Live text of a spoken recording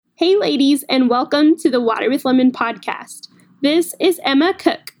Hey, ladies, and welcome to the Water with Lemon podcast. This is Emma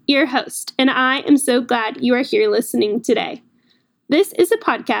Cook, your host, and I am so glad you are here listening today. This is a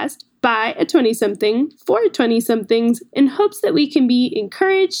podcast by a 20-something for 20-somethings in hopes that we can be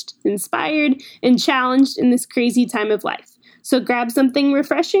encouraged, inspired, and challenged in this crazy time of life. So grab something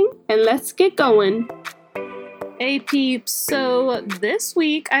refreshing and let's get going. Hey peeps, so this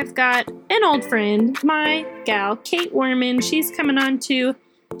week I've got an old friend, my gal, Kate Werman. She's coming on to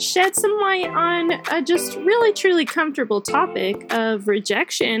shed some light on a just really truly comfortable topic of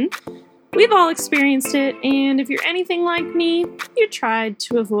rejection. We've all experienced it, and if you're anything like me, you tried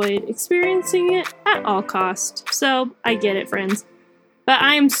to avoid experiencing it at all costs. So I get it, friends. But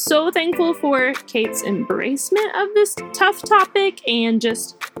I am so thankful for Kate's embracement of this tough topic and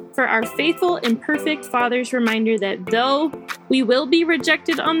just for our faithful and perfect Father's reminder that though we will be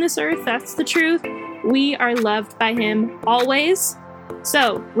rejected on this earth, that's the truth, we are loved by Him always.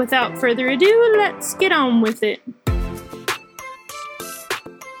 So, without further ado, let's get on with it.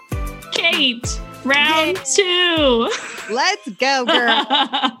 Kate, round two. Let's go, girl.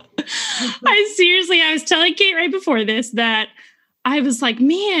 I was telling Kate right before this that I was like,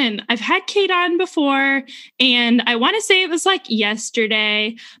 man, I've had Kate on before, and I want to say it was like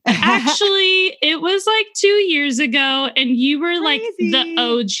yesterday, but actually it was like 2 years ago, and you were like the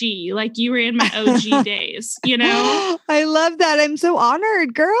OG, like you were in my OG days, you know? I love that. I'm so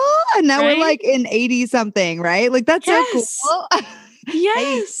honored, girl. And now we're like in 80 something, right? Like that's so cool.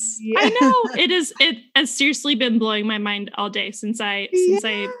 Yes, I know. It has seriously been blowing my mind all day since I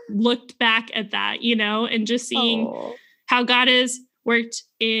looked back at that, you know, and just seeing how God has worked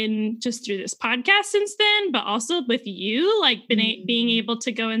in just through this podcast since then, but also with you, like being able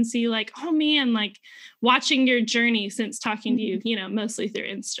to go and see like, oh man, like watching your journey since talking to you, you know, mostly through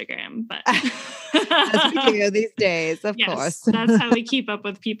Instagram, but as we do these days, of course. That's how we keep up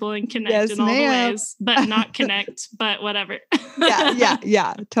with people and connect in all the ways, but not connect, but whatever.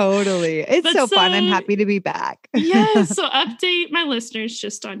 Yeah, totally. It's so fun. I'm happy to be back. So update my listeners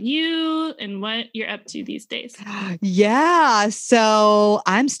just on you and what you're up to these days. Yeah. So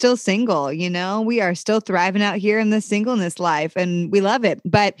I'm still single, you know, we are still thriving out here in the singleness life and we love it.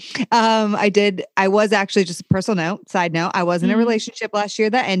 But I was actually just a personal side note. I was in a relationship last year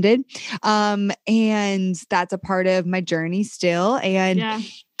that ended. And that's a part of my journey still. And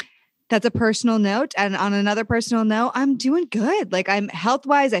that's a personal note. And on another personal note, I'm doing good. Like I'm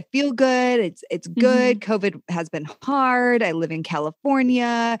health-wise, I feel good. It's good. COVID has been hard. I live in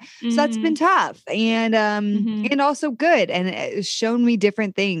California. So that's been tough and also good. And it's shown me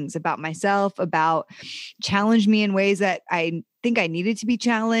different things about myself, about challenged me in ways that I think I needed to be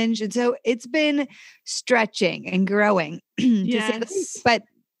challenged. And so it's been stretching and growing to say the least. But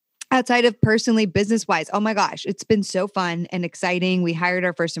outside of personally, business-wise, oh my gosh, it's been so fun and exciting. We hired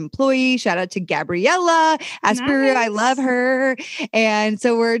our first employee. Shout out to Gabriella Asperio. I love her. And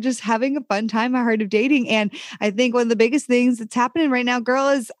so we're just having a fun time at Heart of Dating. And I think one of the biggest things that's happening right now, girl,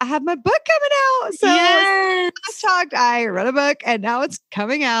 is I have my book coming out. So I read a book and now it's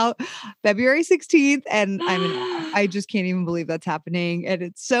coming out February 16th. And I just can't even believe that's happening. And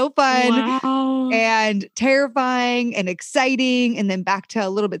it's so fun and terrifying and exciting. And then back to a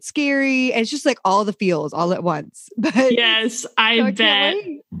little bit scary. And it's just like all the feels all at once. But yes, I bet.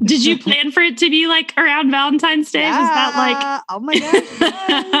 Did you plan for it to be like around Valentine's Day? Was that like, oh my gosh.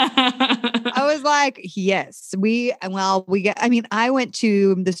 Yes. I was like, yes, I went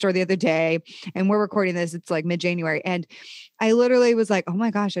to the store the other day and we're recording this. It's like mid-January. And I literally was like, oh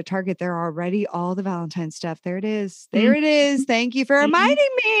my gosh, at Target, there are already all the Valentine's stuff. There it is. There it is. Thank you for reminding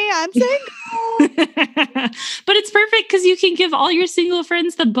me. I'm single. But it's perfect because you can give all your single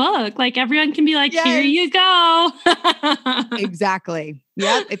friends the book. Like everyone can be like, here you go. Exactly.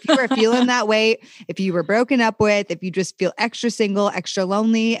 Yep. If you were feeling that way, if you were broken up with, if you just feel extra single, extra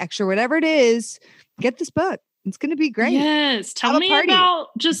lonely, extra whatever it is, get this book. It's going to be great. Yes. Tell me about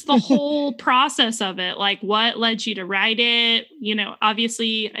just the whole process of it. Like what led you to write it? You know,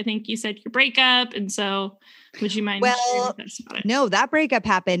 obviously, I think you said your breakup. And so would you mind sharing with us about it? No, that breakup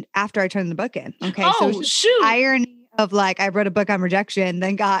happened after I turned the book in. Okay. Oh, shoot. Irony of like, I wrote a book on rejection,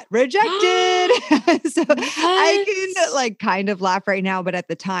 then got rejected. So I can like kind of laugh right now, but at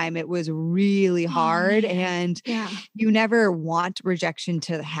the time it was really hard. And you never want rejection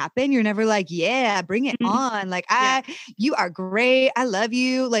to happen. You're never like, yeah, bring it on. Like, you are great. I love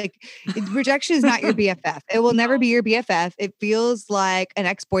you. Like rejection is not your BFF. It will never be your BFF. It feels like an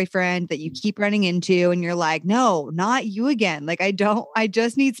ex-boyfriend that you keep running into and you're like, no, not you again. Like, I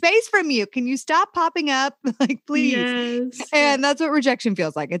just need space from you. Can you stop popping up? Like, please. Yes. And that's what rejection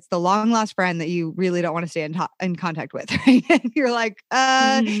feels like. It's the long lost friend that you really don't want to stay in contact with, right? And you're like,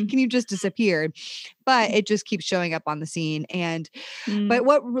 can you just disappear? But it just keeps showing up on the scene. And, but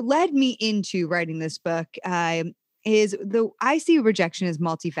what led me into writing this book, is I see rejection as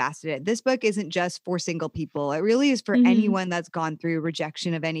multifaceted. This book isn't just for single people. It really is for anyone that's gone through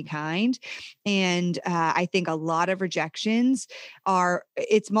rejection of any kind. And I think a lot of rejections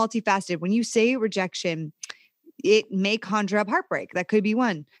it's multifaceted. When you say rejection, it may conjure up heartbreak. That could be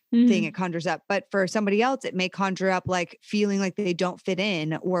one thing it conjures up. But for somebody else, it may conjure up like feeling like they don't fit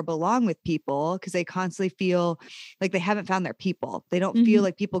in or belong with people because they constantly feel like they haven't found their people. They don't feel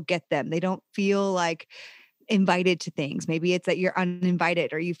like people get them. They don't feel like invited to things. Maybe it's that you're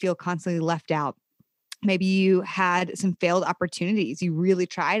uninvited or you feel constantly left out. Maybe you had some failed opportunities. You really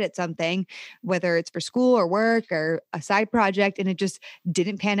tried at something, whether it's for school or work or a side project, and it just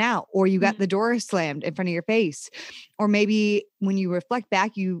didn't pan out, or you got the door slammed in front of your face. Or maybe when you reflect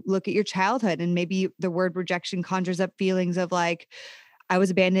back, you look at your childhood and maybe the word rejection conjures up feelings of like, I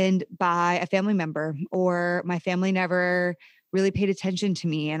was abandoned by a family member, or my family never really paid attention to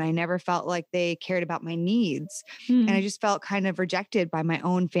me and I never felt like they cared about my needs. And I just felt kind of rejected by my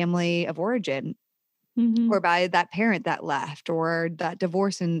own family of origin. Or by that parent that left, or that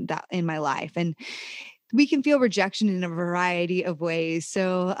divorce in my life. And we can feel rejection in a variety of ways.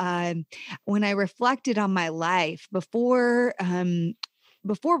 So when I reflected on my life before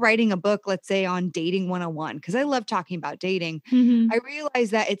writing a book, let's say on dating 101, because I love talking about dating, I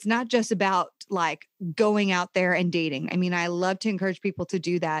realized that it's not just about like going out there and dating. I mean, I love to encourage people to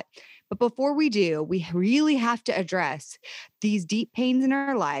do that. But before we do, we really have to address these deep pains in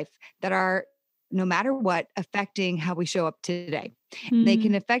our life that are, no matter what, affecting how we show up today. They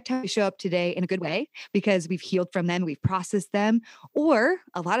can affect how we show up today in a good way because we've healed from them, we've processed them. Or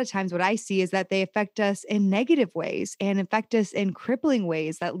a lot of times what I see is that they affect us in negative ways and affect us in crippling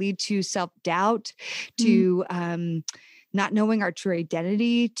ways that lead to self-doubt, to not knowing our true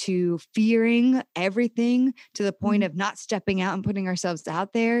identity, to fearing everything to the point of not stepping out and putting ourselves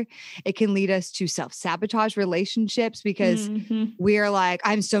out there. It can lead us to self-sabotage relationships because we're like,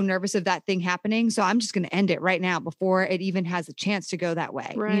 I'm so nervous of that thing happening, so I'm just going to end it right now before it even has a chance to go that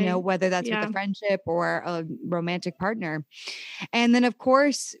way, you know, whether that's with a friendship or a romantic partner. And then of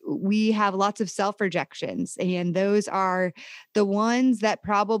course we have lots of self-rejections, and those are the ones that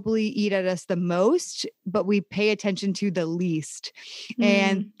probably eat at us the most, but we pay attention to the least.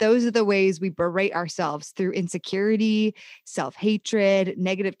 And those are the ways we berate ourselves through insecurity, self-hatred,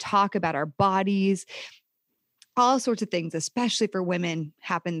 negative talk about our bodies, all sorts of things, especially for women,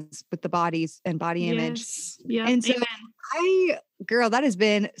 happens with the bodies and body image. And so girl, that has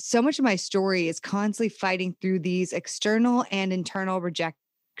been so much of my story, is constantly fighting through these external and internal rejections,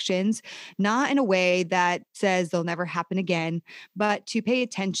 not in a way that says they'll never happen again, but to pay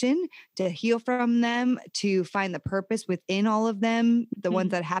attention, to heal from them, to find the purpose within all of them, the ones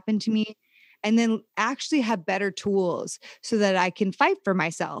that happened to me, and then actually have better tools so that I can fight for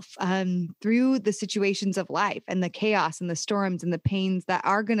myself through the situations of life and the chaos and the storms and the pains that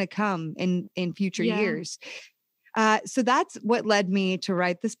are going to come in future years. So that's what led me to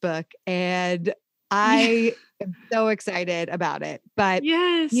write this book. And I am so excited about it. But,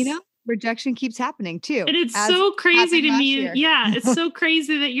 you know, rejection keeps happening too. And it's so crazy to me. Yeah. It's so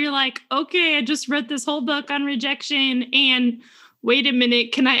crazy that you're like, okay, I just wrote this whole book on rejection, and wait a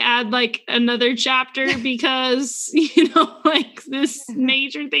minute, can I add like another chapter because, you know, like this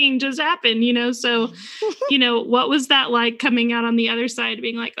major thing just happened, you know? So, you know, what was that like coming out on the other side,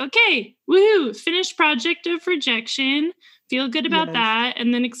 being like, okay, woohoo, finished project of rejection, feel good about that.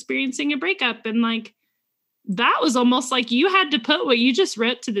 And then experiencing a breakup, and like, that was almost like you had to put what you just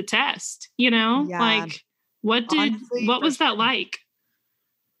wrote to the test, you know, like what was that like?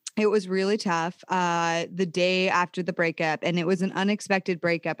 It was really tough the day after the breakup, and it was an unexpected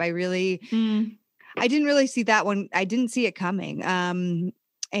breakup. I didn't really see that one. I didn't see it coming.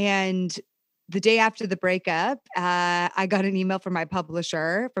 And the day after the breakup, I got an email from my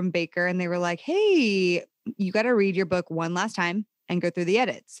publisher, from Baker, and they were like, hey, you got to read your book one last time and go through the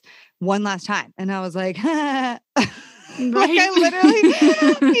edits one last time. And I was like, like I literally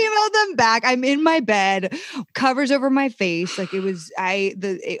emailed them back. I'm in my bed, covers over my face. Like I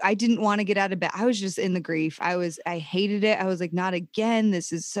didn't want to get out of bed. I was just in the grief. I hated it. I was like, not again.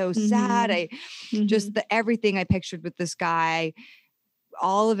 This is so sad. Just everything I pictured with this guy,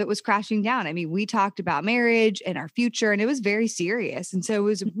 all of it was crashing down. I mean, we talked about marriage and our future, and it was very serious. And so it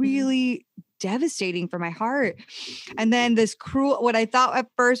was really devastating for my heart. And then this what I thought at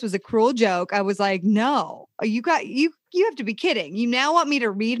first was a cruel joke. I was like, no, you have to be kidding. You now want me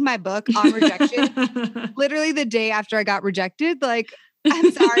to read my book on rejection literally the day after I got rejected? Like,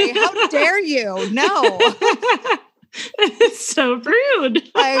 I'm sorry. How dare you? No. It's so rude.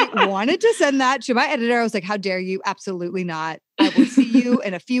 I wanted to send that to my editor. I was like, how dare you? Absolutely not. I will see you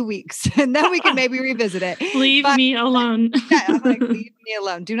in a few weeks and then we can maybe revisit it. Leave me alone. Yeah, I'm like, leave me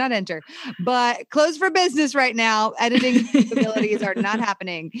alone. Do not enter. But closed for business right now. Editing capabilities are not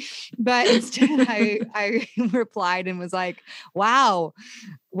happening. But instead, I replied and was like, wow,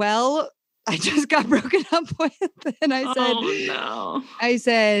 well, I just got broken up with. And I said, oh, no. I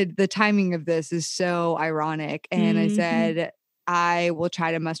said, the timing of this is so ironic. And I said, I will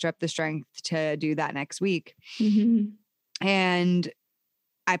try to muster up the strength to do that next week. And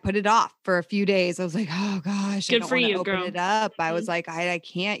I put it off for a few days. I was like, oh gosh, good I don't for want to you, open girl. it up. I was like, I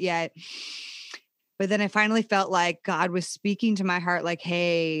can't yet. But then I finally felt like God was speaking to my heart, like,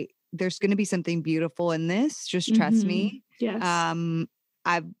 hey, there's going to be something beautiful in this. Just trust me. Yes.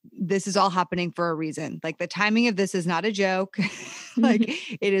 This is all happening for a reason. Like the timing of this is not a joke. Like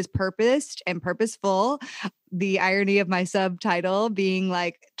it is purposed and purposeful. The irony of my subtitle being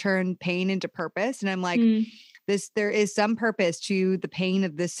like turn pain into purpose. And I'm like, there is some purpose to the pain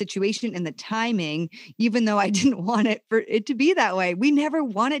of this situation and the timing, even though I didn't want it for it to be that way. We never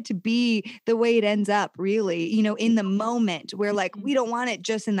want it to be the way it ends up, really, in the moment where like, we don't want it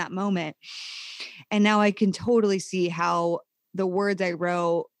just in that moment. And now I can totally see how the words I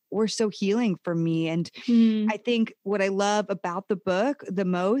wrote were so healing for me. And I think what I love about the book the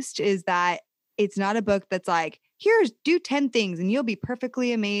most is that it's not a book that's like, do 10 things and you'll be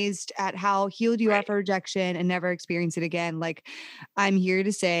perfectly amazed at how healed you are for rejection and never experience it again. Like I'm here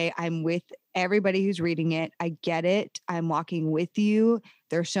to say I'm with everybody who's reading it. I get it. I'm walking with you.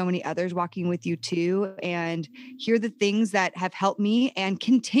 There's so many others walking with you too. And here are the things that have helped me and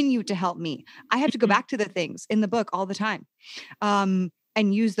continue to help me. I have to go back to the things in the book all the time. And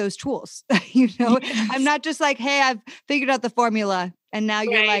use those tools. I'm not just like, hey, I've figured out the formula and now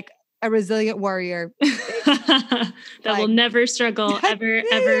you're like a resilient warrior that will never struggle ever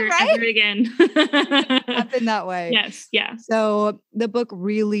again. Happen that way. Yes. Yeah. So the book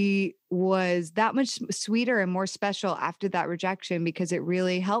really was that much sweeter and more special after that rejection because it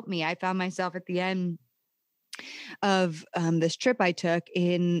really helped me. I found myself at the end of this trip I took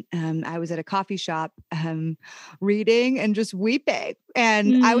I was at a coffee shop reading and just weeping.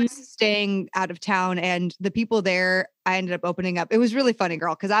 And I was staying out of town and the people there, I ended up opening up. It was really funny,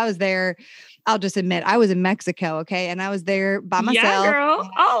 girl, because I was there. I'll just admit I was in Mexico. Okay. And I was there by myself. Yeah, girl.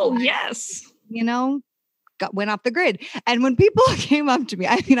 Oh, yes. Went off the grid. And when people came up to me,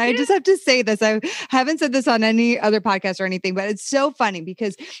 I just have to say this. I haven't said this on any other podcast or anything, but it's so funny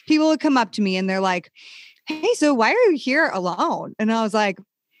because people would come up to me and they're like, hey, so why are you here alone? And I was like,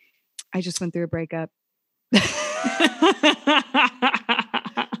 I just went through a breakup.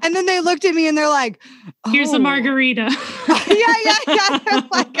 And then they looked at me and they're like, here's a margarita. Yeah. They're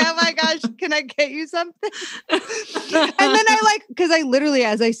like, oh my gosh, can I get you something? And then because I literally,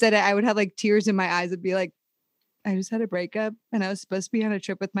 as I said it, I would have like tears in my eyes and be like, I just had a breakup and I was supposed to be on a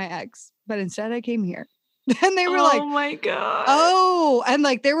trip with my ex, but instead I came here. And they were like, oh my God. Oh, and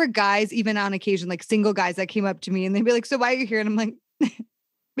like there were guys, even on occasion, like single guys that came up to me and they'd be like, so why are you here? And I'm like,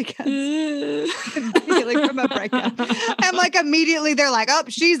 because like from a breakup. And like immediately they're like, oh,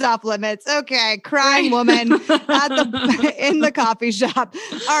 she's off limits. Okay. Crying woman in the coffee shop.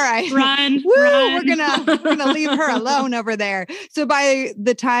 All right. Run. We're gonna leave her alone over there. So by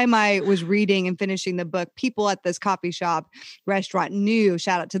the time I was reading and finishing the book, people at this coffee shop restaurant knew,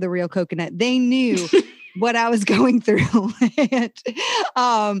 shout out to the Real Coconut, they knew what I was going through.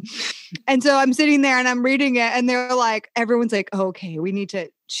 And so I'm sitting there and I'm reading it and they're like, everyone's like, oh, okay, we need to,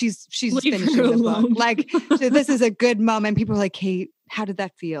 she's finishing the book. Like, so this is a good moment. People are like, Kate, how did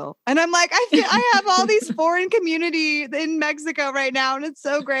that feel? And I'm like, I have all these foreign community in Mexico right now. And it's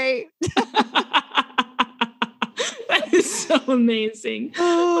so great. That is so amazing.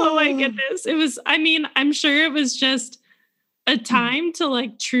 Oh my goodness. I'm sure it was just a time to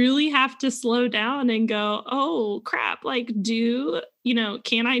like truly have to slow down and go, oh crap, like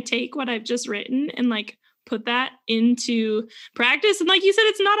can I take what I've just written and like put that into practice? And like you said,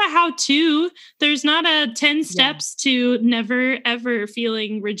 it's not a how-to. There's not a 10 steps to never ever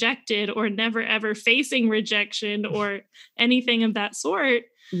feeling rejected or never ever facing rejection or anything of that sort.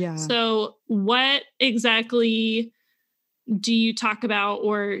 Yeah. So what exactly do you talk about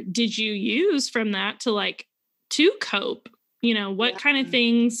or did you use from that to cope? What kind of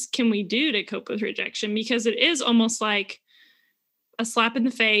things can we do to cope with rejection? Because it is almost like a slap in the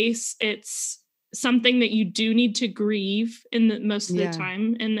face. It's something that you do need to grieve most of the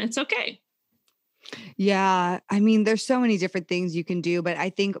time, and it's okay. Yeah. I mean, there's so many different things you can do, but I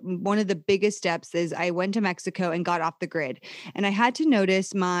think one of the biggest steps is I went to Mexico and got off the grid. And I had to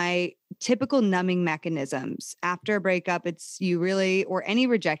notice my typical numbing mechanisms. After a breakup, it's you really, or any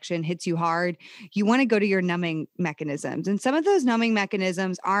rejection hits you hard, you want to go to your numbing mechanisms. And some of those numbing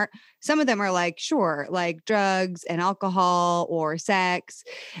mechanisms some of them are like, sure, like drugs and alcohol or sex.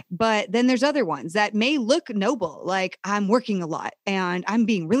 But then there's other ones that may look noble, like I'm working a lot and I'm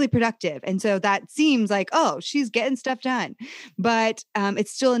being really productive. And so that seems like, oh, she's getting stuff done. But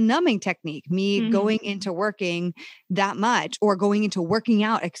it's still a numbing technique, me going into working that much or going into working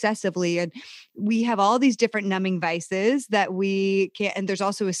out excessively. And we have all these different numbing vices that we can't, and there's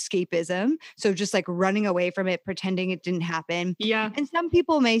also escapism. So just like running away from it, pretending it didn't happen. Yeah. And some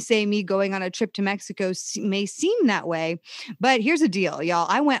people may say me going on a trip to Mexico may seem that way, but here's the deal, y'all.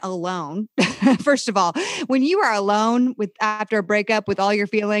 I went alone. First of all, when you are alone after a breakup with all your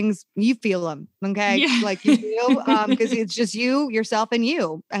feelings, you feel them. Okay. Yeah. Like you do, because it's just you, yourself, and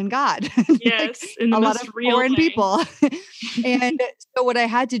you and God. Yes. Like a lot of foreign people. And so what I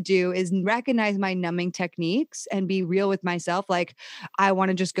had to do is recognize my numbing techniques and be real with myself. Like, I want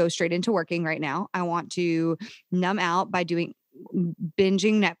to just go straight into working right now. I want to numb out by binging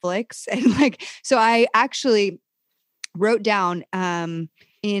Netflix. And so I actually wrote down,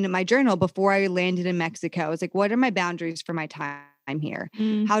 in my journal before I landed in Mexico, I was like, what are my boundaries for my time here?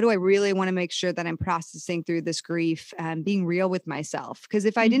 How do I really want to make sure that I'm processing through this grief and being real with myself? Because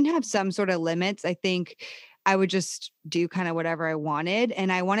if I didn't have some sort of limits, I think I would just do kind of whatever I wanted.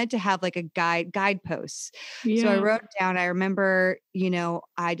 And I wanted to have like a guideposts. Yeah. So I wrote down, I remember,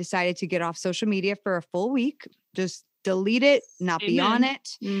 I decided to get off social media for a full week, just delete it, not be on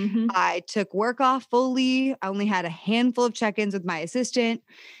it. I took work off fully. I only had a handful of check-ins with my assistant.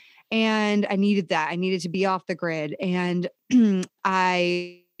 And I needed that. I needed to be off the grid. And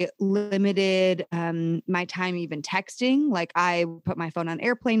I limited my time even texting. Like I put my phone on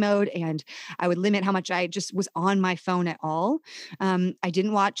airplane mode and I would limit how much I just was on my phone at all. I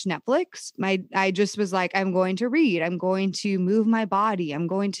didn't watch Netflix. I just was like, I'm going to read. I'm going to move my body. I'm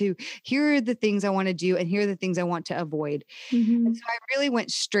going to, here are the things I want to do and here are the things I want to avoid. And so I really went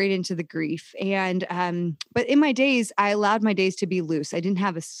straight into the grief. And, but in my days, I allowed my days to be loose. I didn't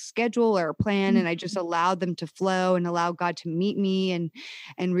have a schedule or a plan, and I just allowed them to flow and allow God to meet me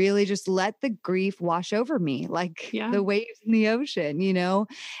and really just let the grief wash over me like the waves in the ocean,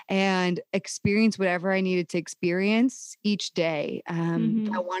 and experience whatever I needed to experience each day.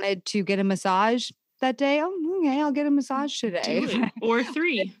 If I wanted to get a massage that day, I'll get a massage today. Or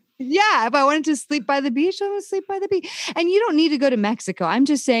 3. Yeah. If I wanted to sleep by the beach, I would sleep by the beach. And you don't need to go to Mexico. I'm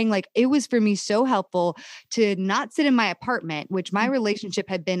just saying, like, it was for me so helpful to not sit in my apartment, which my relationship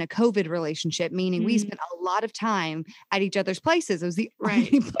had been a COVID relationship, meaning we spent a lot of time at each other's places. It was the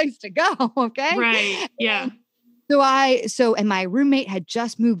only place to go. Okay. Right. Yeah. And my roommate had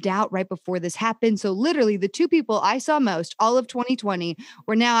just moved out right before this happened. So literally the 2 people I saw most all of 2020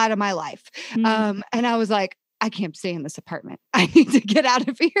 were now out of my life. And I was like, I can't stay in this apartment. I need to get out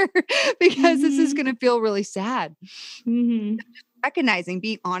of here because this is going to feel really sad. Recognizing,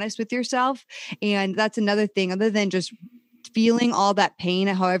 being honest with yourself. And that's another thing, other than just feeling all that pain,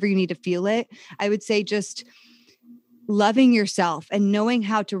 however you need to feel it, I would say just loving yourself and knowing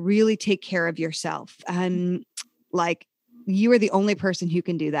how to really take care of yourself. Like, you are the only person who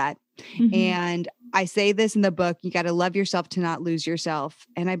can do that. And I say this in the book, you got to love yourself to not lose yourself.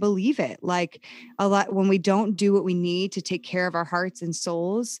 And I believe it. Like, a lot, when we don't do what we need to take care of our hearts and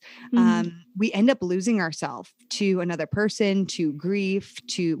souls, we end up losing ourselves to another person, to grief,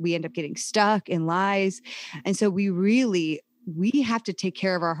 we end up getting stuck in lies. And so we have to take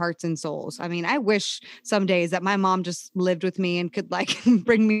care of our hearts and souls. I mean, I wish some days that my mom just lived with me and could like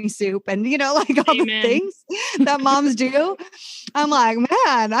bring me soup and, like all the things that moms do. I'm like,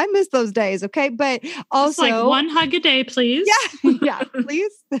 man, I miss those days. Okay. But also just like 1 hug a day, please. Yeah,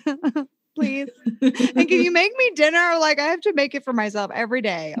 please. Please. And can you make me dinner? Like, I have to make it for myself every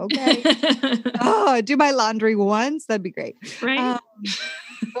day. Okay. Do my laundry once. That'd be great. Right.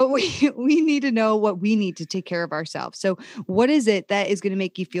 But we need to know what we need to take care of ourselves. So what is it that is going to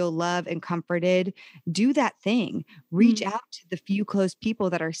make you feel loved and comforted? Do that thing. Reach out to the few close people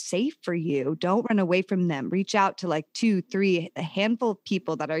that are safe for you. Don't run away from them. Reach out to like 2, 3, a handful of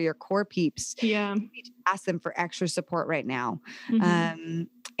people that are your core peeps. Yeah. You need to ask them for extra support right now.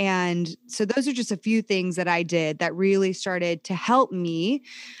 And so those are just a few things that I did that really started to help me.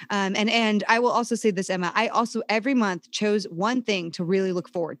 And I will also say this, Emma, I also every month chose one thing to really look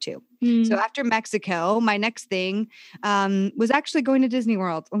forward to. So after Mexico, my next thing was actually going to Disney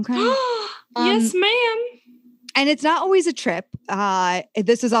World. Okay. Yes, ma'am. And it's not always a trip.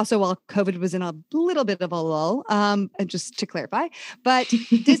 This is also while COVID was in a little bit of a lull, just to clarify. But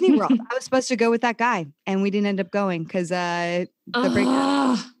Disney World, I was supposed to go with that guy, and we didn't end up going because the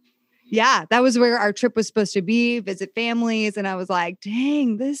breakup. Yeah, that was where our trip was supposed to be, visit families. And I was like,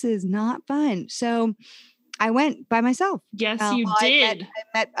 dang, this is not fun. So I went by myself. Yes, you did.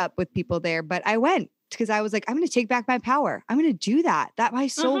 I met up with people there, but I went because I was like, I'm going to take back my power. I'm going to do that. That my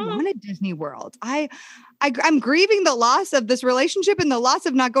soul wanted Disney World. I'm grieving the loss of this relationship and the loss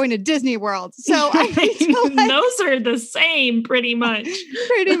of not going to Disney World. So I feel like those are the same pretty much.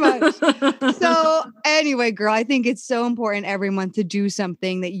 Pretty much. So anyway, girl, I think it's so important every month to do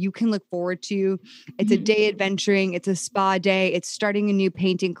something that you can look forward to. It's a day adventuring. It's a spa day. It's starting a new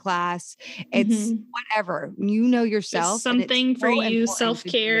painting class. It's whatever. You know yourself. It's something for you,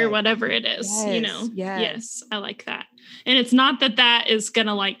 self-care, whatever it is, Yes, I like that. And it's not that is going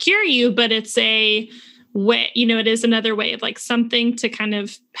to like cure you, but it's a way, it is another way of like something to kind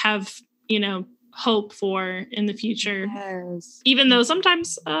of have, hope for in the future. Yes. Even though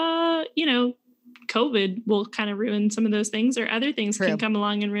sometimes, COVID will kind of ruin some of those things, or other things can come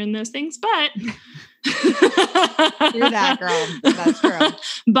along and ruin those things, but True that, girl. That's true.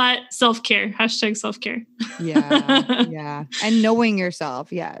 But self-care, #self-care. Yeah. And knowing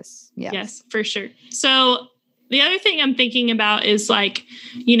yourself. Yes, for sure. So the other thing I'm thinking about is like,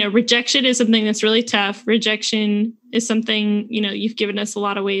 rejection is something that's really tough. Rejection is something, you've given us a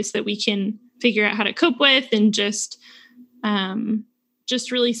lot of ways that we can figure out how to cope with, and just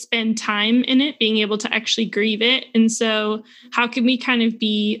really spend time in it, being able to actually grieve it. And so how can we kind of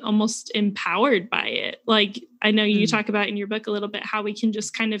be almost empowered by it? Like, I know you talk about in your book a little bit how we can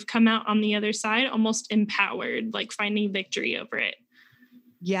just kind of come out on the other side, almost empowered, like finding victory over it.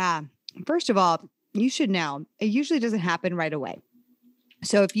 Yeah. First of all, you should know it usually doesn't happen right away.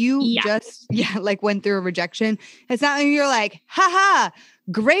 So if you like went through a rejection, it's not like you're like, haha,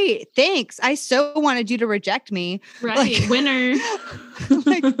 great, thanks. I so wanted you to reject me. Right. Like, winner.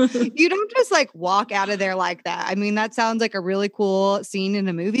 Like, you don't just like walk out of there like that. I mean, that sounds like a really cool scene in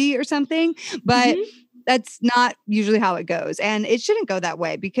a movie or something, but that's not usually how it goes. And it shouldn't go that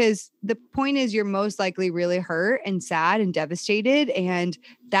way, because the point is you're most likely really hurt and sad and devastated. And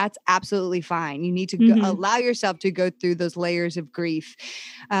that's absolutely fine. You need to allow yourself to go through those layers of grief.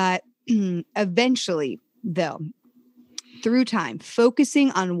 Eventually, though, through time,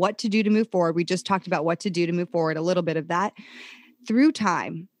 focusing on what to do to move forward. We just talked about what to do to move forward, a little bit of that. Through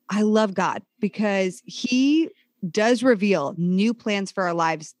time, I love God because He does reveal new plans for our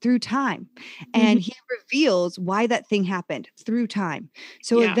lives through time. And He reveals why that thing happened through time.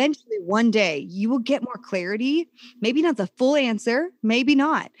 So eventually one day you will get more clarity, maybe not the full answer, maybe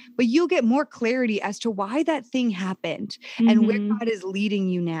not, but you'll get more clarity as to why that thing happened and where God is leading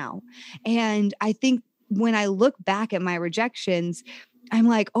you now. And I think when I look back at my rejections, I'm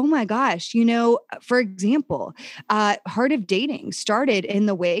like, oh my gosh, for example, Heart of Dating started in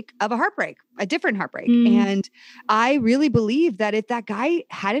the wake of a different heartbreak. And I really believe that if that guy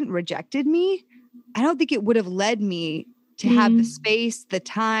hadn't rejected me, I don't think it would have led me to have the space, the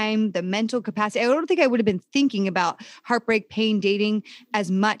time, the mental capacity. I don't think I would have been thinking about heartbreak, pain, dating as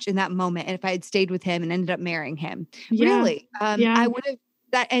much in that moment. And if I had stayed with him and ended up marrying him, really, I would have.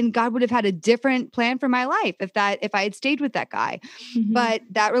 And God would have had a different plan for my life if I had stayed with that guy. But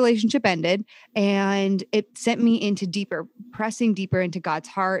that relationship ended, and it sent me into pressing deeper into God's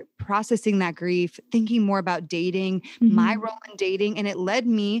heart, processing that grief, thinking more about dating, my role in dating. And it led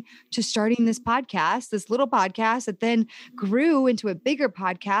me to starting this podcast, this little podcast that then grew into a bigger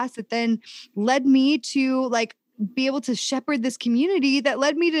podcast that then led me to like be able to shepherd this community that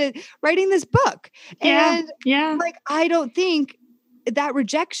led me to writing this book. And like, I don't think that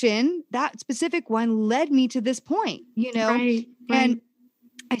rejection, that specific one, led me to this point, Right. And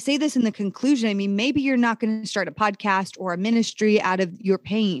I say this in the conclusion. I mean, maybe you're not going to start a podcast or a ministry out of your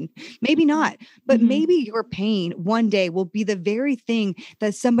pain. Maybe not, but maybe your pain one day will be the very thing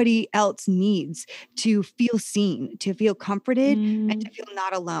that somebody else needs to feel seen, to feel comforted, and to feel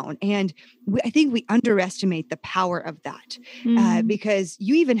not alone. And I think we underestimate the power of that because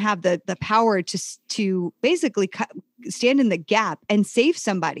you even have the power to basically stand in the gap and save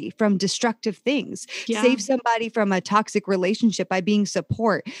somebody from destructive things, save somebody from a toxic relationship by being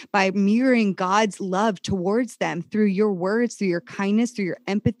support, by mirroring God's love towards them through your words, through your kindness, through your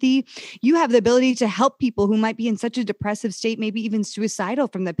empathy. You have the ability to help people who might be in such a depressive state, maybe even suicidal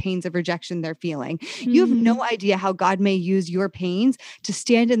from the pains of rejection they're feeling. You have no idea how God may use your pains to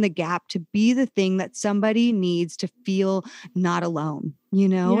stand in the gap, to be the thing that somebody needs to feel not alone,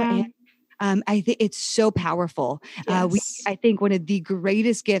 And I think it's so powerful. Yes. I think one of the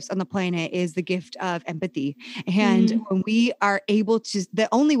greatest gifts on the planet is the gift of empathy. And when we are able to, the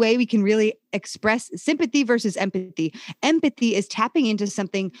only way we can really express sympathy versus empathy. Empathy is tapping into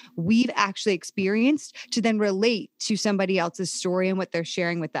something we've actually experienced to then relate to somebody else's story and what they're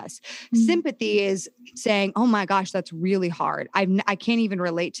sharing with us. Sympathy is saying, oh my gosh, that's really hard. I can't even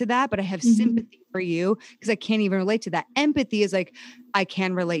relate to that, but I have sympathy for you because I can't even relate to that. Empathy is like, I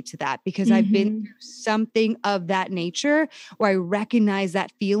can relate to that because I've been through something of that nature where I recognize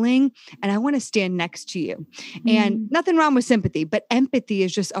that feeling and I want to stand next to you. And nothing wrong with sympathy, but empathy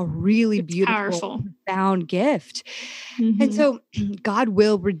is just a really beautiful, profound gift. And so God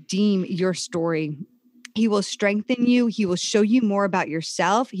will redeem your story. He will strengthen you. He will show you more about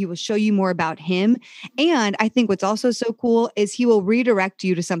yourself. He will show you more about him. And I think what's also so cool is he will redirect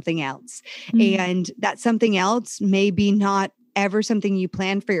you to something else. And that something else may be not ever something you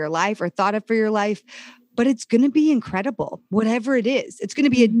planned for your life or thought of for your life, but it's going to be incredible. Whatever it is, it's going to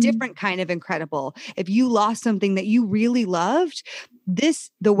be a different kind of incredible. If you lost something that you really loved,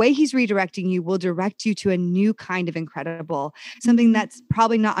 the way he's redirecting you will direct you to a new kind of incredible, something that's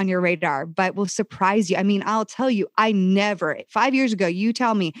probably not on your radar, but will surprise you. I mean, I'll tell you, 5 years ago, you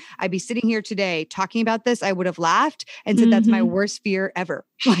tell me I'd be sitting here today talking about this, I would have laughed and said, that's my worst fear ever.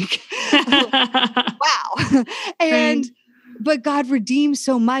 Like, wow. And, but God redeemed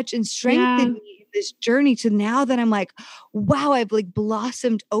so much and strengthened me in this journey to now that I'm like, wow, I've like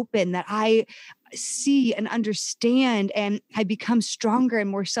blossomed open, that I see and understand, and I become stronger and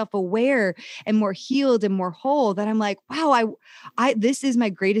more self-aware and more healed and more whole, that I'm like, wow, I this is my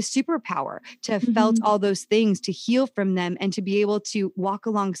greatest superpower, to have felt all those things, to heal from them, and to be able to walk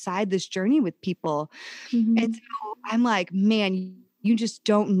alongside this journey with people. And so I'm like, man, you just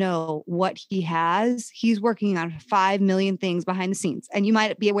don't know what he has. He's working on 5 million things behind the scenes, and you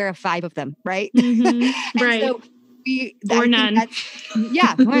might be aware of 5 of them, right? Right. So or none.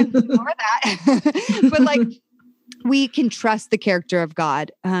 Yeah, or that. But like, we can trust the character of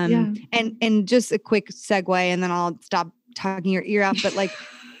God. And just a quick segue, and then I'll stop talking your ear off. But like,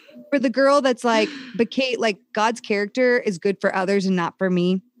 for the girl that's like, but Kate, like, God's character is good for others and not for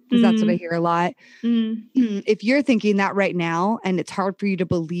me. Because that's what I hear a lot. If you're thinking that right now, and it's hard for you to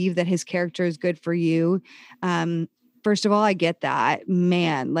believe that his character is good for you, first of all, I get that,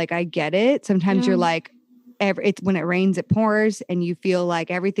 man. Like, I get it. Sometimes you're like, it's when it rains, it pours, and you feel like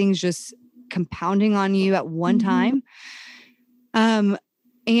everything's just compounding on you at one time.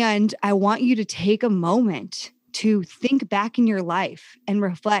 And I want you to take a moment to think back in your life and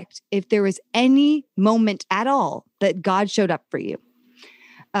reflect if there was any moment at all that God showed up for you.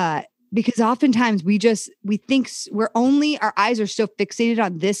 Because oftentimes we think our eyes are so fixated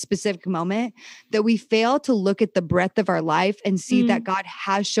on this specific moment that we fail to look at the breadth of our life and see that God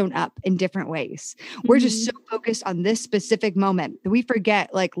has shown up in different ways. We're just so focused on this specific moment that we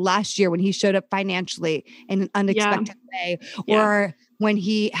forget, like last year when he showed up financially in an unexpected way, or when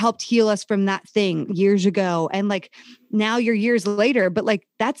he helped heal us from that thing years ago. And like, now you're years later, but like,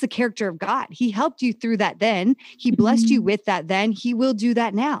 that's the character of God. He helped you through that then. He blessed you with that then. He will do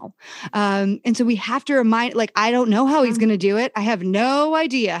that now. And so we have to remind, like, I don't know how he's going to do it. I have no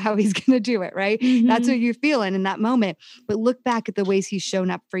idea how he's going to do it, right? That's what you're feeling in that moment. But look back at the ways he's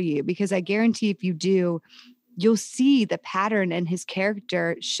shown up for you, because I guarantee if you do, you'll see the pattern and his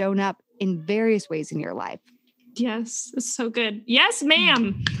character shown up in various ways in your life. Yes, it's so good. Yes,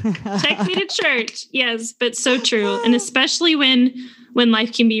 ma'am. Take me to church. Yes, but so true. And especially when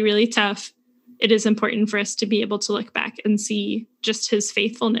life can be really tough, it is important for us to be able to look back and see just his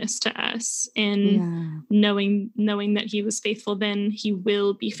faithfulness to us, and knowing that he was faithful then, he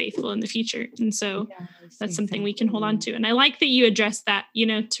will be faithful in the future. And so that's something we can hold on to. And I like that you addressed that,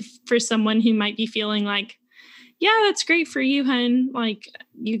 for someone who might be feeling like, yeah, that's great for you, hun. Like,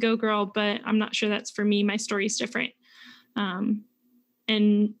 you go, girl, but I'm not sure that's for me. My story's different. And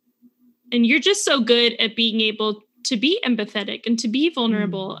you're just so good at being able to be empathetic and to be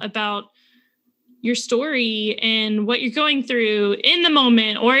vulnerable about your story and what you're going through in the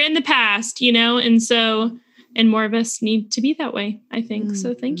moment or in the past, and more of us need to be that way, I think.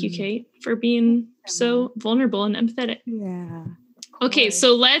 So thank you, Kate, for being so vulnerable and empathetic. Yeah. Okay,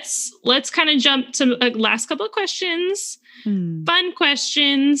 so let's kind of jump to a last couple of questions, fun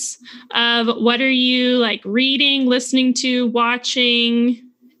questions of what are you like reading, listening to, watching,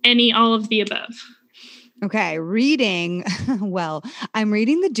 all of the above. Okay, reading. Well, I'm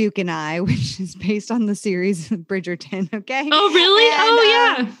reading The Duke and I, which is based on the series Bridgerton. Okay. Oh,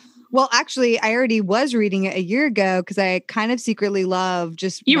 really? And, well, actually, I already was reading it a year ago because I kind of secretly love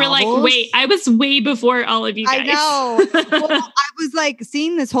just You novels. were like, wait, I was way before all of you guys. I know. Well, I was like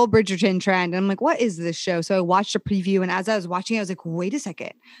seeing this whole Bridgerton trend. And I'm like, what is this show? So I watched a preview. And as I was watching it, I was like, wait a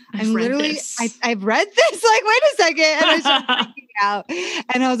second. I've read this. Like, wait a second. And I started freaking out.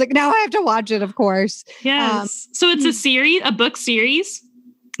 And I was like, now I have to watch it, of course. Yes. So it's a series, a book series.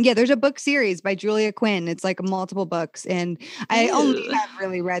 Yeah, there's a book series by Julia Quinn. It's like multiple books. And I only have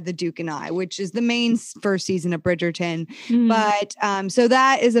really read The Duke and I, which is the main first season of Bridgerton. But so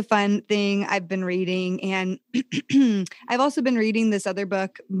that is a fun thing I've been reading. And I've also been reading this other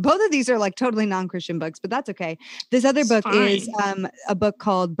book. Both of these are like totally non-Christian books, but that's okay. This other book is a book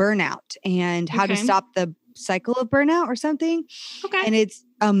called Burnout and How to Stop the Cycle of Burnout or something. Okay. And it's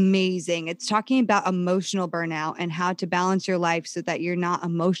amazing. It's talking about emotional burnout and how to balance your life so that you're not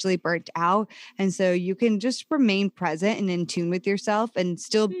emotionally burnt out. And so you can just remain present and in tune with yourself and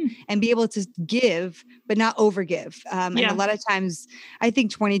still and be able to give, but not overgive. And a lot of times, I think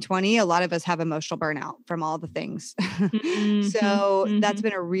 2020, a lot of us have emotional burnout from all the things. So that's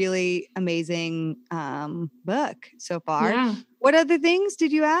been a really amazing book so far. Yeah. What other things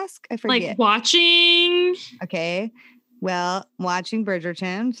did you ask? I forget. Like watching. Okay. Well, watching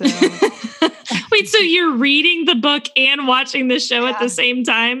Bridgerton. So. Wait, so you're reading the book and watching the show at the same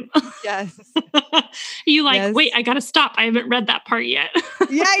time? Yes. You like, wait, I got to stop. I haven't read that part yet.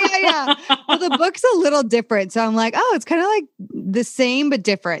 Yeah. Well, the book's a little different. So I'm like, oh, it's kind of like the same, but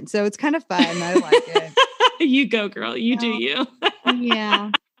different. So it's kind of fun. I like it. You go, girl. You do you.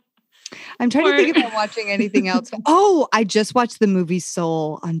 Yeah. I'm trying to think about watching anything else. Oh, I just watched the movie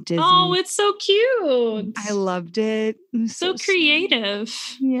Soul on Disney. Oh, it's so cute. I loved it. It so creative.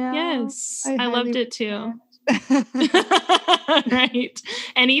 Sweet. Yeah. Yes. I loved it too. Right.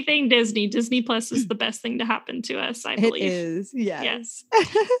 Anything Disney. Disney Plus is the best thing to happen to us, I believe. It is. Yes.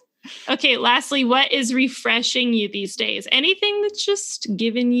 Okay. Lastly, what is refreshing you these days? Anything that's just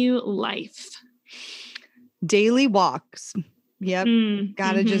given you life? Daily walks. Yep.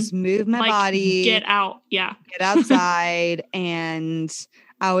 Gotta just move my body. Get out. Yeah. Get outside. And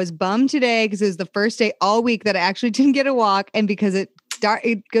I was bummed today because it was the first day all week that I actually didn't get a walk. And because it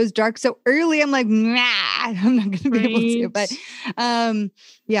goes dark so early, I'm like, nah, I'm not going to be able to.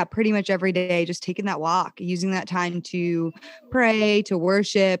 But pretty much every day, just taking that walk, using that time to pray, to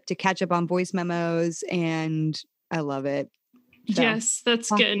worship, to catch up on voice memos. And I love it. So, yes, that's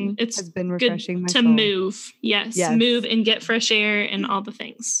good. It's been refreshing good to move. Yes, move and get fresh air and all the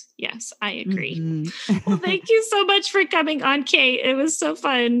things. Yes, I agree. Well, thank you so much for coming on, Kate. It was so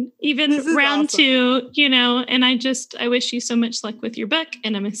fun. Even round awesome. 2, and I wish you so much luck with your book.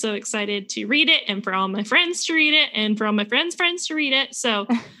 And I'm so excited to read it and for all my friends to read it and for all my friends' friends to read it. So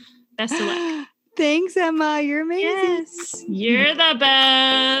best of luck. Thanks, Emma. You're amazing. Yes, you're the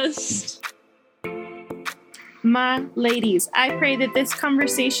best. My ladies, I pray that this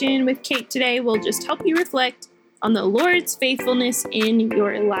conversation with Kate today will just help you reflect on the Lord's faithfulness in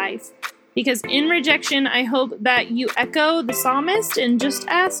your life. Because in rejection, I hope that you echo the psalmist and just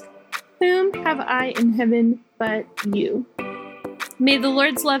ask, whom have I in heaven but you? May the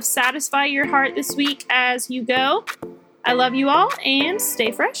Lord's love satisfy your heart this week as you go. I love you all and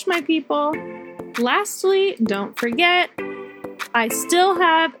stay fresh, my people. Lastly, don't forget, I still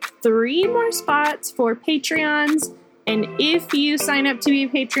have 3 more spots for Patreons, and if you sign up to be a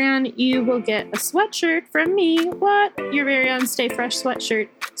Patreon, you will get a sweatshirt from me. What? Your very own Stay Fresh sweatshirt.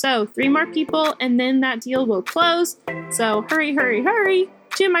 So 3 more people, and then that deal will close. So hurry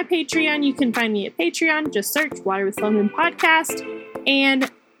to my Patreon. You can find me at Patreon. Just search Water with Lemon Podcast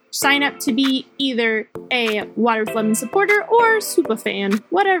and sign up to be either a Water with Lemon supporter or super fan,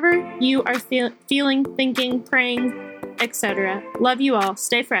 whatever you are feeling, thinking, praying, etc. Love you all.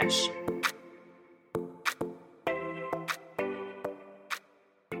 Stay fresh.